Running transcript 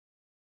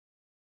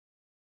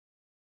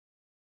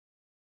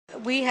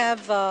We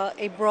have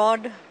a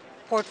broad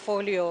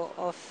portfolio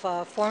of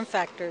form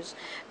factors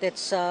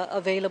that's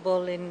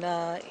available in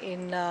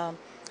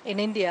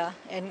India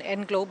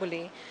and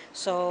globally.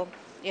 So,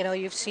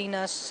 you've seen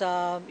us,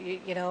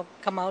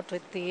 come out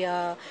with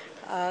the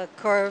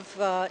Curve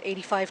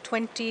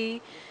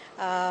 8520.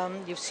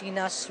 You've seen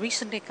us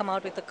recently come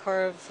out with the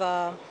Curve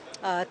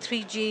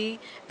 3G,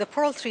 the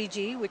Pearl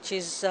 3G, which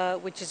is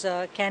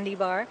a candy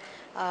bar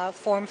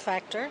form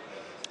factor.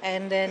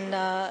 And then,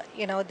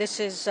 this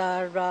is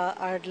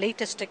our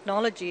latest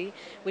technology,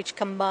 which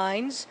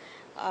combines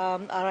our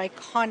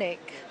iconic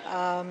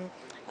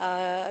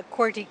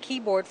QWERTY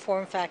keyboard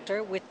form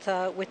factor with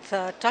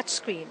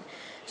touchscreen.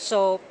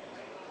 So,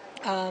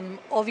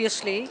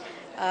 obviously,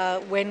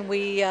 when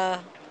we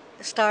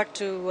start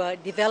to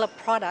develop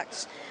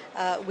products,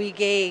 we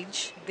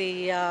gauge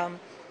the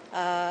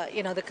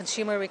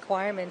consumer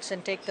requirements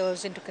and take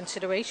those into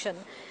consideration.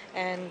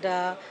 And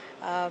our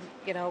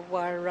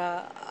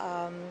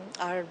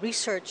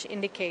research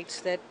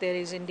indicates that there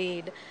is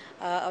indeed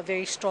a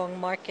very strong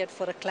market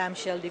for a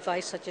clamshell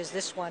device such as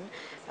this one,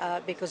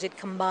 because it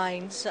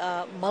combines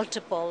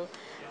multiple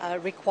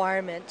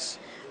requirements,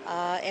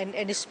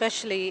 and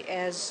especially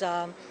as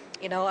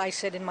I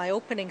said in my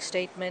opening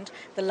statement,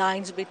 the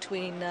lines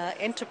between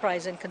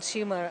enterprise and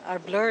consumer are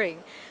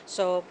blurring.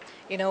 So,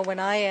 when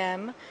I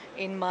am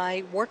in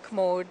my work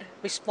mode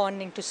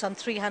responding to some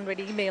 300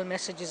 email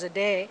messages a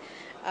day,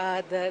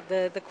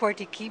 the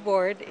QWERTY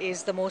keyboard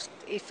is the most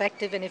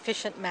effective and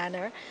efficient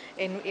manner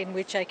in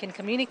which I can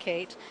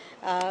communicate.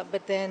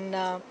 But then,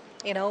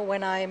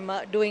 when I'm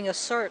doing a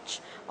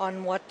search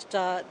on what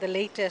the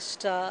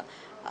latest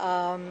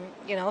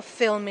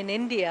film in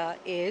India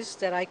is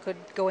that I could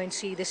go and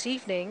see this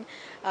evening,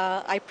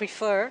 I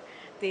prefer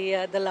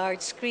the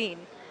large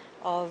screen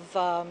of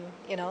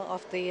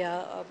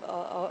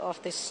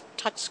this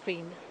touch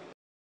screen.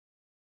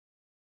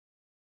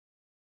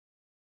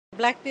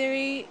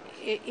 BlackBerry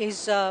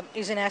is an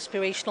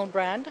aspirational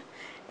brand,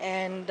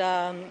 and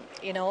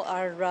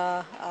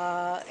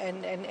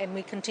and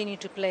we continue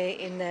to play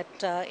in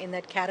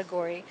that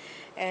category,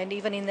 and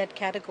even in that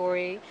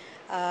category,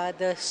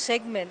 the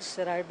segments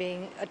that are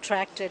being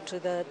attracted to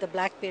the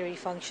BlackBerry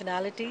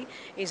functionality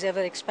is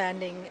ever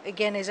expanding.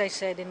 Again, as I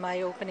said in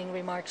my opening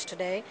remarks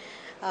today,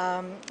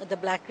 the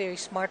BlackBerry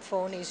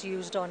smartphone is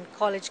used on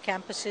college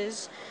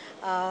campuses,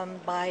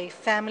 by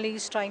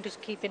families trying to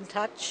keep in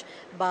touch,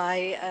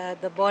 by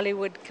the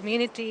Bollywood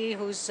community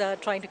who's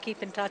trying to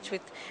keep in touch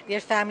with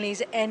their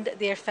families and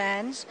their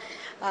fans,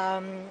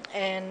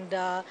 and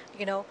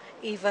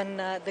even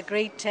the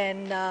grade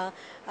 10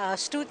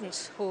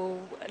 students who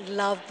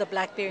love the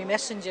BlackBerry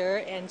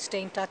Messenger and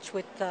stay in touch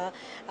with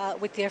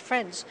their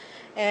friends.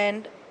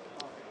 And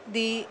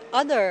the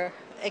other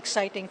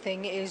exciting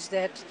thing is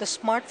that the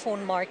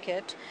smartphone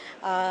market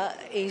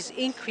is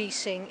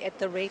increasing at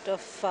the rate of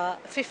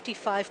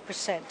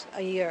 55%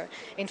 a year.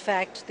 In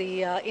fact,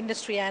 the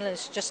industry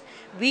analysts just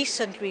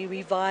recently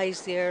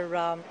revised their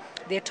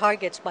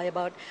targets by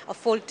about a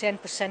full 10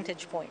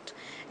 percentage point.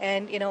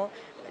 And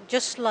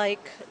just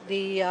like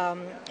the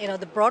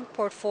broad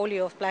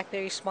portfolio of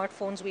BlackBerry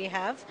smartphones we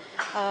have,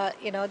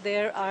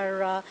 there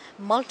are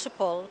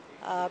multiple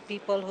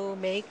people who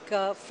make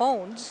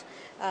phones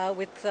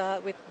with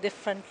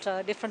different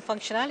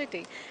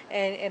functionality,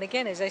 and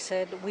again, as I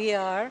said, we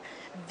are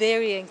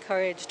very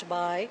encouraged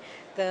by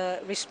the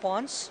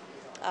response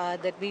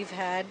that we've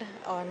had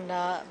on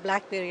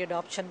BlackBerry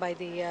adoption by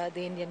the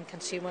Indian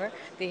consumer,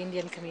 the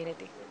Indian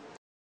community.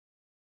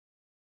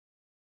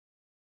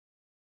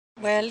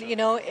 Well,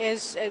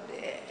 as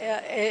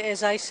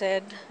I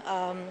said,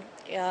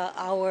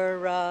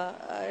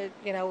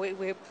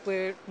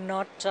 we're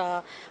not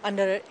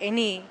under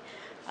any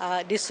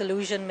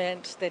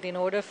disillusionment that in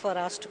order for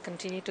us to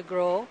continue to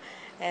grow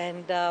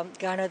and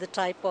garner the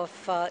type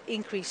of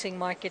increasing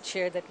market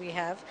share that we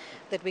have,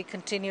 that we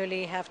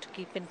continually have to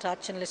keep in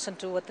touch and listen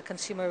to what the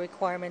consumer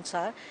requirements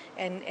are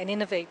and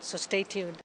innovate. So stay tuned.